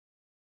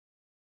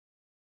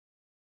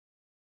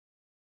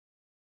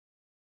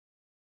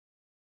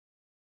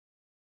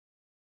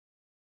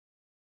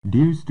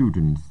Dear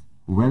students,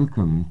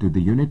 welcome to the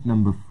unit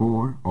number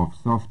 4 of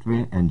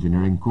Software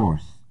Engineering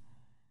course.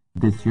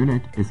 This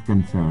unit is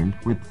concerned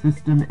with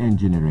system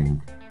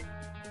engineering.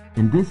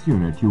 In this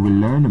unit, you will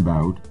learn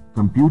about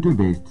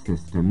computer-based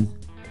systems,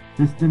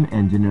 system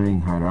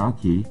engineering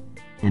hierarchy,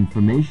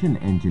 information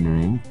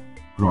engineering,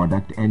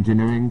 product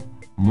engineering,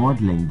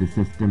 modeling the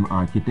system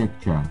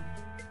architecture.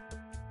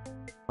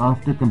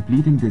 After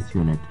completing this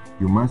unit,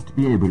 you must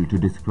be able to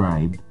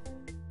describe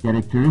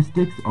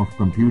characteristics of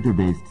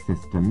computer-based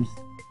systems,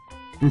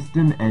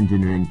 system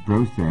engineering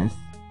process,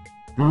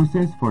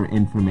 process for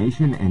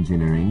information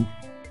engineering,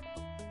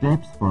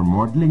 steps for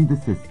modeling the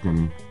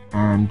system,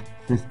 and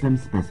system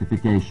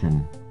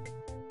specification.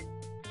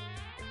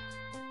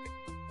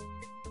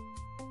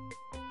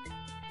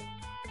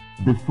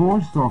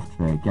 Before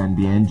software can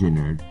be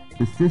engineered,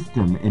 the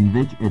system in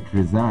which it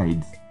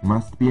resides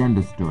must be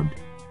understood.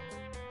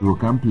 To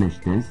accomplish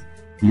this,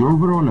 the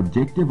overall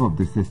objective of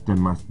the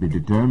system must be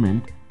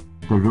determined.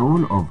 The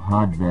role of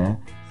hardware,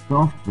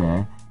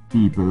 software,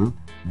 people,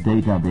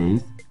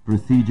 database,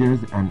 procedures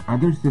and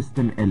other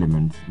system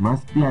elements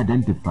must be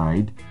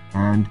identified,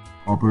 and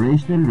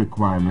operational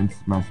requirements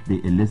must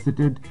be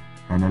elicited,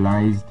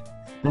 analyzed,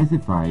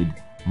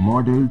 specified,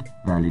 modeled,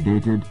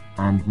 validated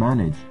and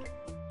managed.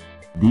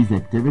 These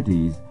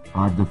activities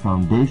are the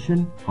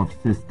foundation of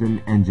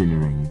system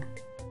engineering.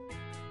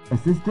 A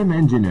system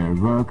engineer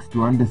works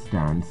to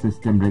understand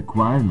system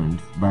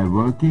requirements by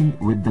working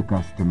with the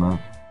customer,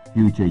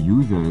 future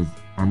users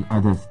and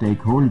other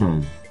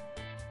stakeholders.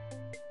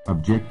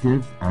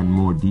 Objectives and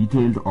more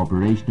detailed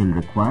operational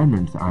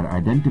requirements are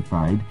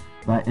identified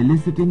by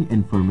eliciting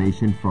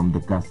information from the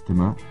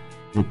customer.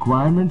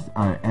 Requirements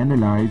are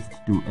analyzed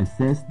to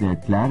assess their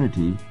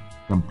clarity,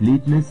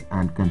 completeness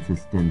and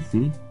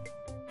consistency.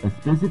 A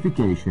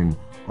specification,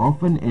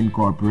 often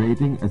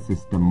incorporating a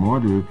system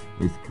model,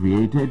 is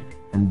created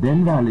and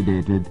then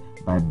validated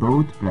by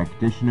both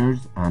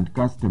practitioners and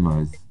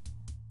customers.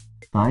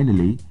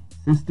 Finally,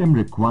 system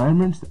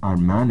requirements are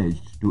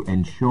managed to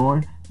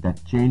ensure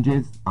that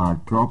changes are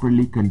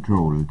properly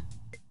controlled.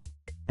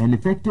 An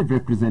effective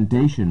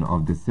representation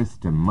of the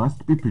system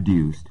must be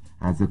produced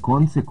as a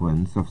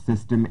consequence of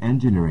system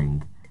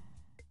engineering.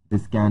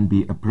 This can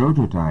be a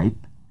prototype,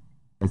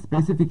 a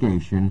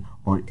specification,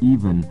 or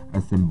even a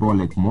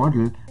symbolic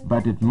model,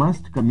 but it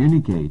must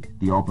communicate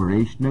the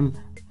operational,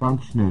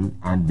 functional,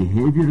 and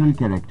behavioral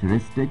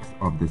characteristics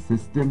of the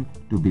system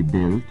to be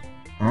built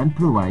and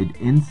provide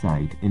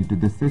insight into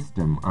the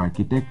system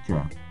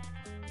architecture.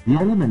 The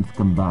elements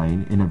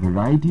combine in a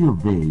variety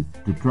of ways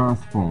to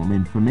transform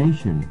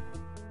information.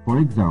 For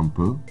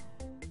example,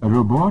 a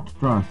robot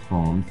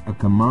transforms a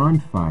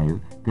command file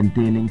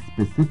containing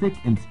specific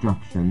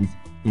instructions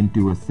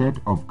into a set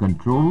of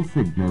control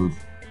signals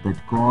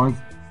that cause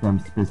some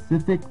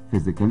specific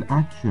physical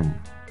action.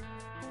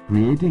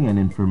 Creating an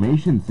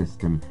information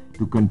system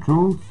to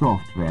control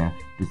software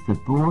to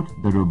support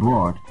the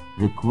robot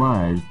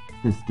requires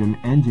system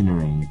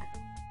engineering.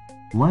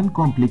 One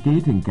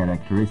complicating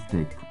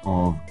characteristic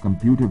of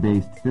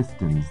computer-based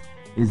systems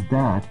is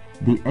that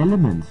the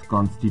elements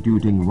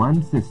constituting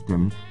one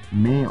system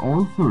may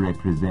also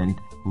represent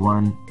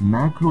one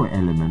macro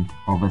element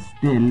of a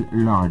still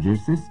larger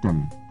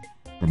system.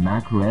 The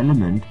macro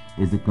element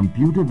is a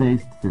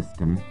computer-based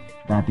system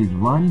that is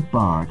one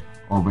part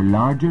of a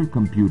larger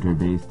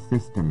computer-based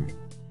system.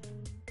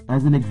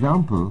 As an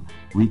example,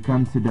 we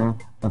consider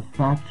a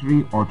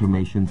factory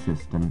automation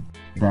system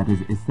that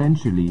is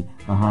essentially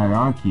a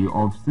hierarchy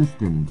of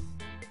systems.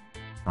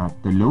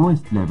 At the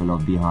lowest level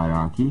of the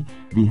hierarchy,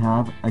 we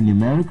have a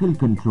numerical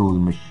control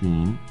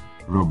machine,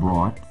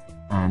 robots,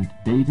 and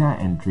data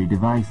entry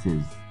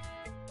devices.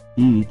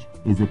 Each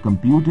is a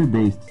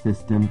computer-based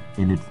system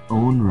in its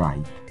own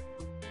right.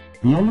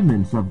 The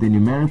elements of the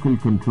numerical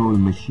control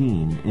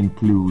machine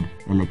include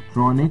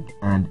electronic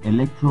and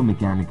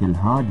electromechanical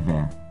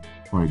hardware,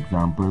 for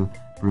example,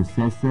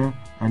 processor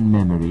and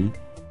memory,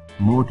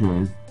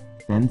 motors,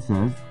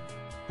 sensors,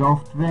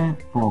 software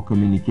for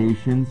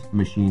communications,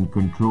 machine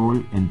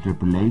control,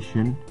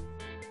 interpolation,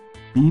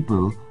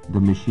 people, the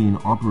machine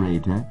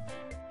operator,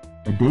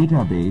 a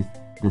database,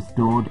 the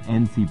stored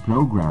NC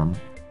program,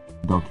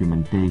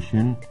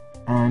 documentation,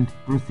 and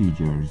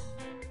procedures.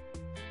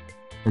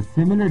 A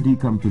similar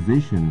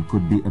decomposition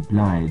could be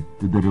applied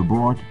to the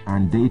robot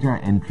and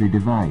data entry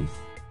device.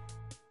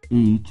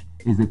 Each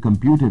is a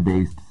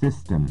computer-based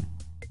system.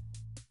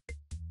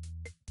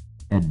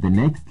 At the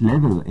next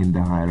level in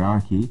the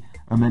hierarchy,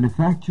 a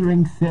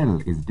manufacturing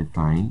cell is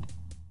defined.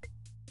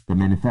 The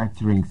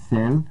manufacturing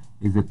cell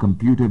is a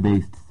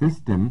computer-based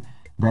system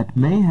that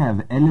may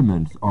have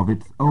elements of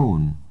its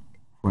own,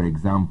 for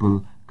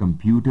example,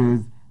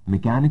 computers,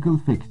 mechanical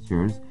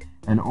fixtures,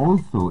 and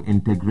also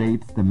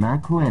integrates the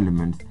macro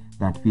elements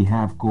that we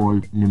have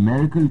called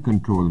numerical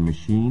control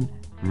machine,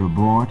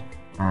 robot,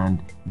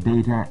 and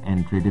data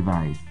entry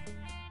device.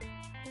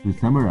 To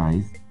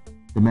summarize,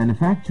 the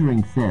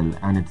manufacturing cell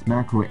and its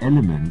macro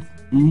elements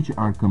each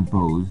are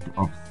composed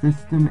of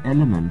system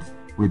elements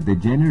with the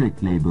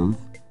generic labels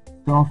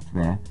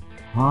software,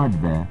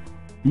 hardware,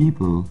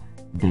 people,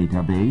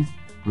 database,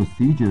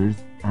 procedures,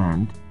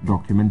 and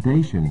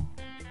documentation.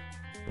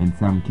 In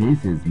some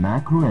cases,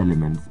 macro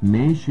elements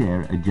may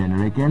share a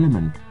generic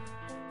element.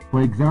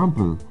 For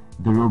example,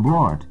 the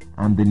robot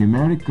and the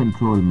numeric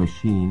control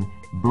machine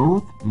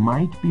both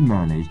might be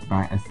managed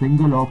by a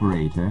single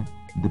operator,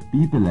 the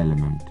people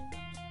element.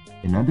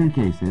 In other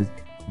cases,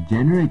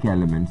 generic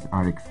elements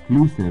are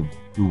exclusive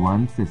to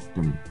one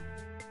system.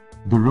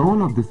 The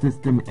role of the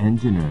system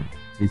engineer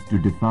is to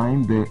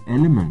define the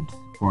elements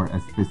for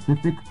a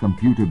specific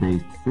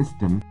computer-based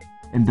system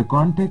in the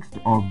context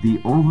of the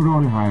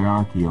overall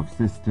hierarchy of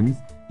systems,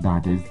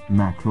 that is,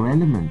 macro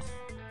elements.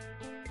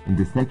 In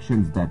the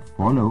sections that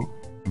follow,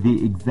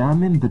 we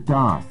examine the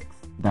tasks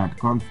that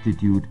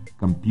constitute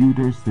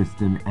computer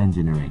system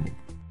engineering.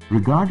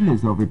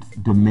 Regardless of its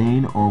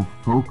domain of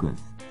focus,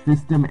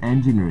 system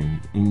engineering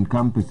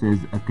encompasses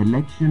a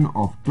collection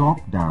of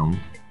top-down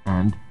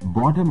and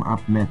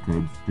bottom-up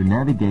methods to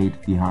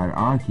navigate the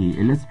hierarchy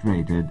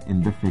illustrated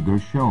in the figure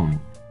shown.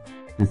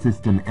 The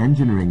system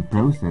engineering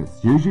process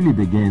usually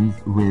begins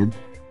with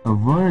a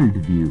world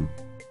view.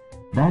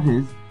 That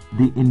is,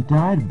 the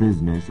entire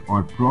business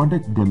or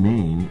product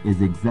domain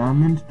is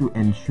examined to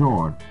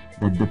ensure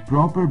that the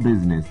proper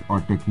business or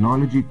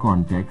technology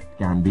context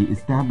can be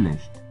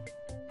established.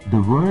 The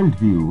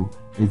worldview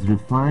is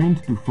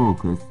refined to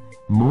focus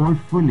more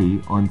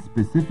fully on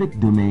specific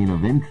domain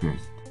of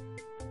interest.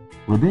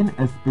 Within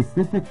a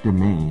specific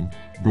domain,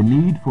 the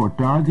need for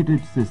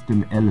targeted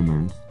system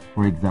elements,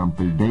 for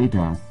example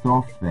data,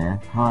 software,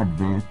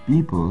 hardware,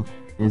 people,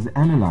 is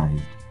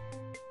analyzed.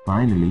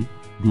 Finally,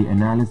 the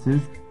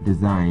analysis,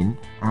 design,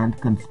 and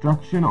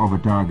construction of a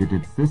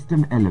targeted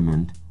system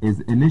element is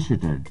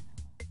initiated.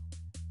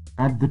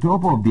 At the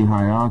top of the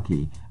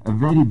hierarchy, a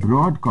very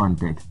broad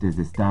context is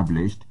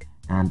established,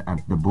 and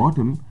at the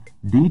bottom,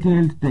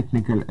 detailed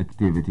technical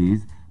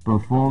activities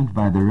performed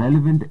by the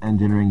relevant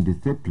engineering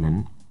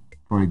discipline,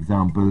 for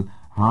example,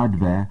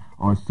 hardware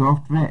or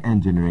software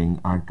engineering,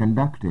 are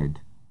conducted.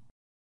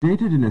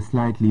 Stated in a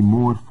slightly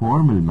more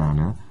formal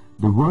manner,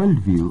 the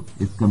worldview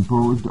is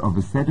composed of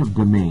a set of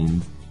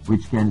domains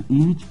which can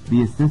each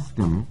be a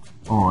system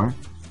or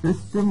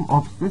system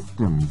of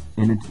systems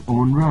in its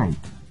own right.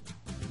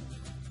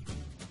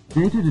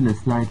 Stated in a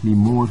slightly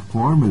more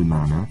formal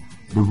manner,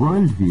 the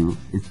worldview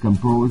is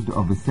composed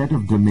of a set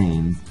of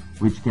domains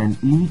which can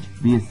each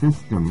be a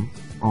system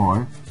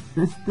or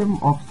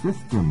system of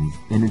systems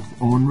in its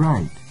own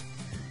right.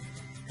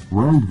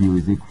 Worldview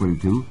is equal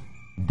to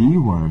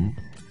D1,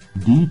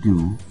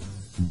 D2,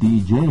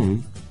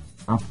 Dj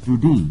up to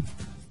D.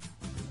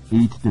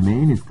 Each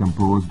domain is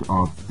composed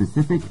of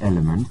specific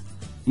elements,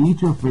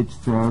 each of which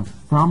serves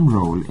some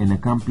role in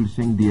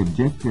accomplishing the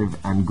objective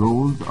and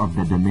goals of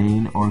the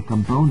domain or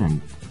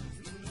component.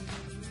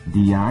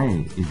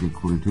 Di is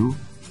equal to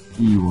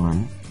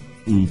E1,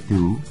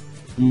 E2,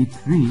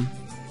 E3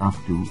 up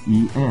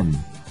to En.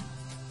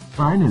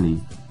 Finally,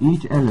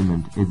 each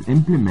element is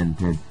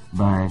implemented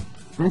by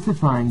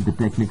specifying the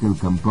technical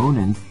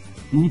components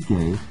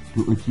Ck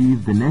to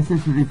achieve the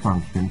necessary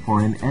function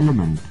for an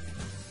element.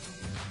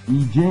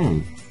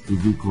 Ej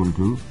is equal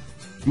to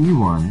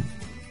C1,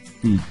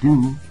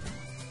 C2,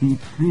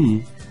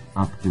 C3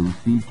 up to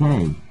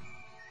Ck.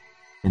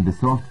 In the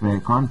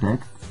software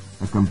context,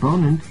 a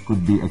component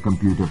could be a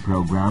computer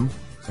program,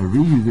 a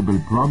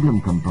reusable problem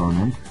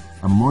component,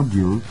 a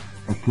module,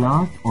 a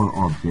class or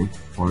object,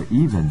 or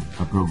even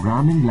a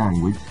programming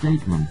language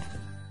statement.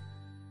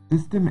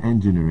 System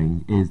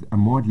engineering is a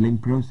modeling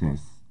process.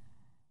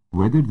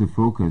 Whether the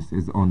focus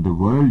is on the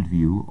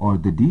worldview or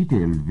the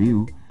detailed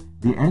view,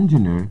 the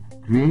engineer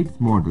creates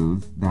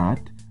models that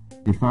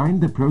define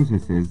the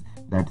processes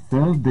that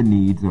serve the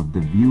needs of the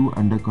view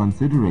under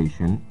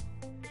consideration,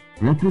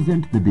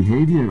 represent the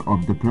behavior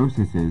of the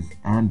processes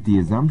and the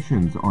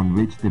assumptions on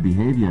which the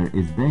behavior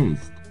is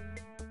based,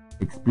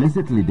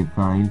 explicitly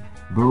define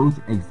both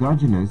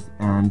exogenous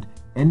and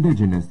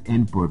endogenous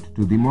input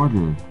to the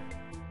model,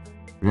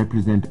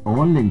 represent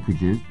all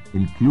linkages,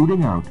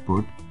 including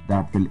output,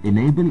 that will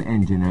enable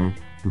engineer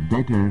to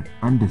better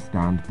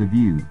understand the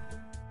view.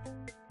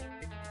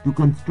 To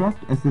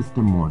construct a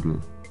system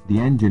model, the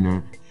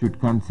engineer should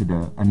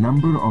consider a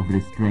number of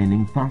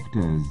restraining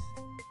factors.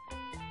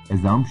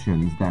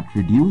 Assumptions that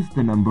reduce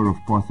the number of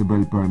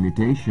possible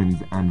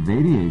permutations and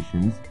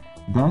variations,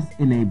 thus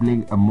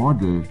enabling a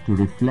model to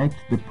reflect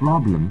the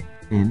problem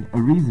in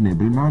a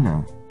reasonable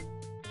manner.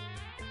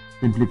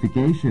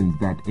 Simplifications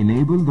that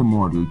enable the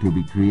model to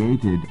be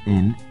created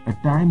in a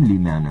timely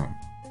manner.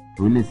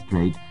 To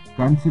illustrate,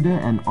 consider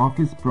an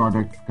office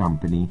products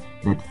company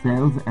that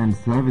sells and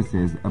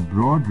services a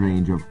broad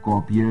range of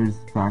copiers,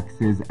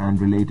 faxes, and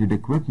related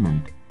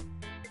equipment.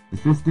 The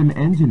system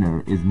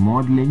engineer is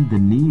modeling the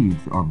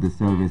needs of the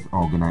service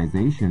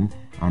organization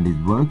and is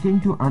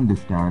working to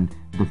understand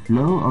the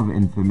flow of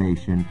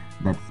information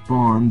that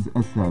spawns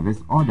a service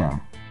order.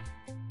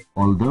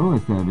 Although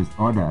a service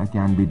order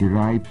can be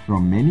derived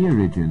from many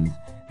origins,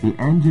 the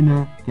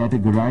engineer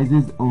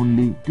categorizes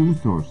only two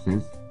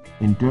sources: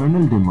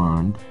 internal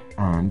demand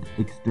and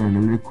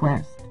external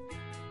request.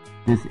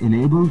 This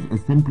enables a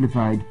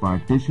simplified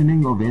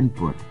partitioning of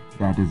input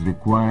that is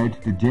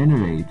required to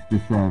generate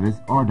the service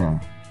order.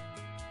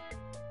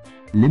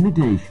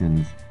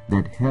 Limitations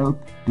that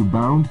help to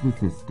bound the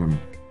system.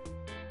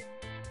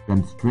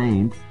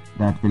 Constraints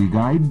that will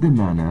guide the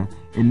manner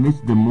in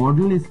which the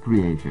model is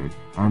created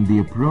and the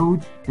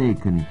approach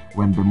taken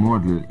when the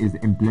model is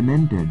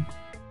implemented.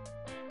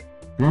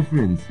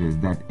 Preferences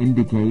that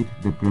indicate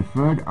the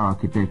preferred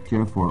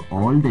architecture for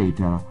all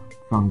data,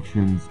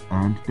 functions,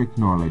 and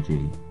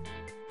technology.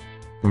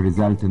 The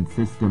resultant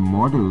system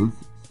models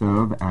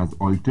serve as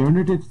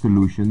alternative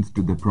solutions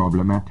to the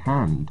problem at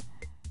hand.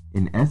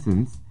 In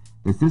essence,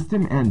 the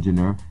system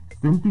engineer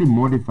simply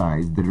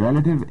modifies the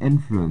relative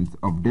influence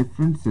of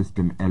different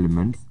system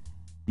elements,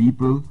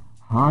 people,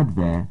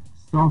 hardware,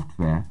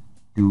 software,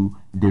 to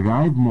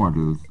derive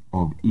models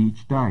of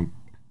each type.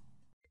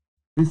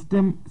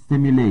 System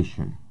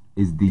simulation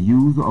is the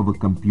use of a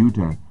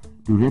computer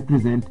to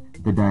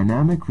represent the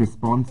dynamic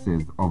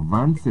responses of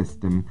one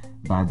system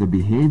by the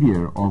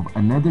behavior of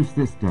another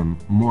system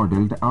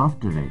modeled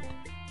after it.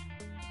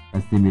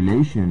 A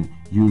simulation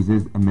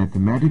uses a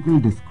mathematical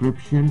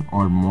description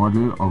or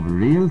model of a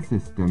real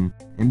system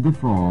in the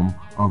form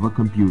of a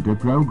computer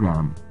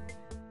program.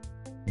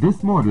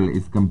 This model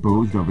is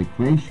composed of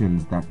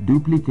equations that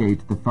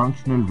duplicate the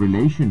functional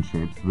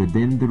relationships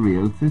within the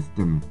real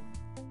system.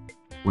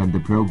 When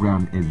the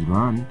program is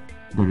run,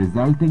 the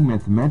resulting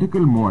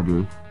mathematical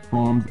model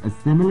forms a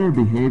similar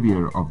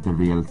behavior of the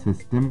real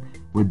system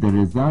with the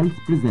results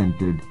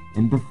presented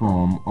in the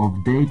form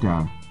of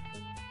data.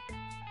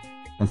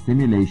 A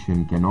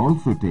simulation can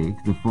also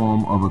take the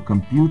form of a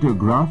computer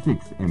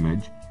graphics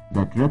image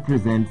that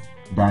represents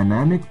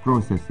dynamic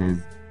processes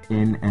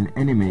in an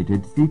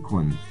animated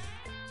sequence.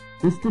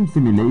 System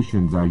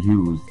simulations are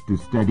used to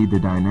study the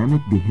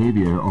dynamic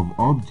behavior of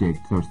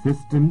objects or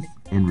systems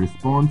in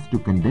response to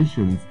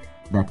conditions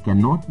that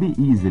cannot be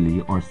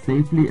easily or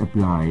safely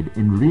applied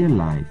in real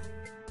life.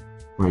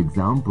 For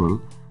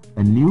example,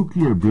 a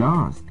nuclear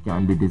blast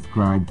can be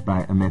described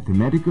by a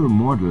mathematical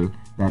model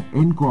that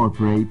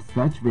incorporates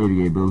such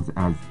variables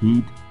as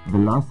heat,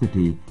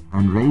 velocity,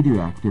 and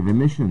radioactive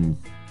emissions.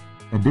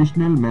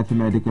 Additional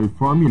mathematical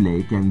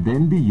formulae can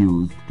then be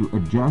used to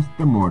adjust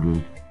the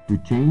model to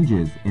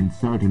changes in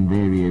certain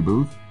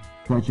variables,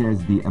 such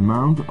as the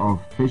amount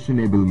of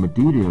fissionable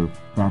material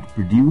that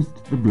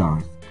produced the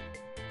blast.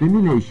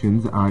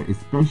 Simulations are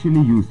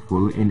especially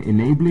useful in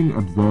enabling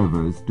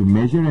observers to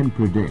measure and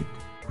predict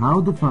how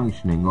the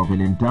functioning of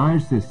an entire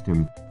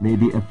system may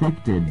be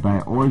affected by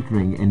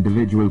altering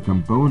individual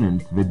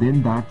components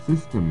within that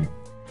system.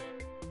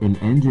 In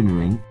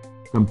engineering,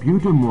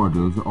 computer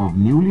models of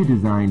newly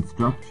designed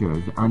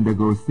structures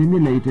undergo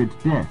simulated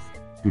tests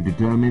to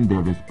determine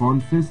their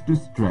responses to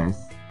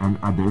stress and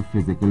other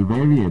physical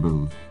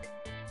variables.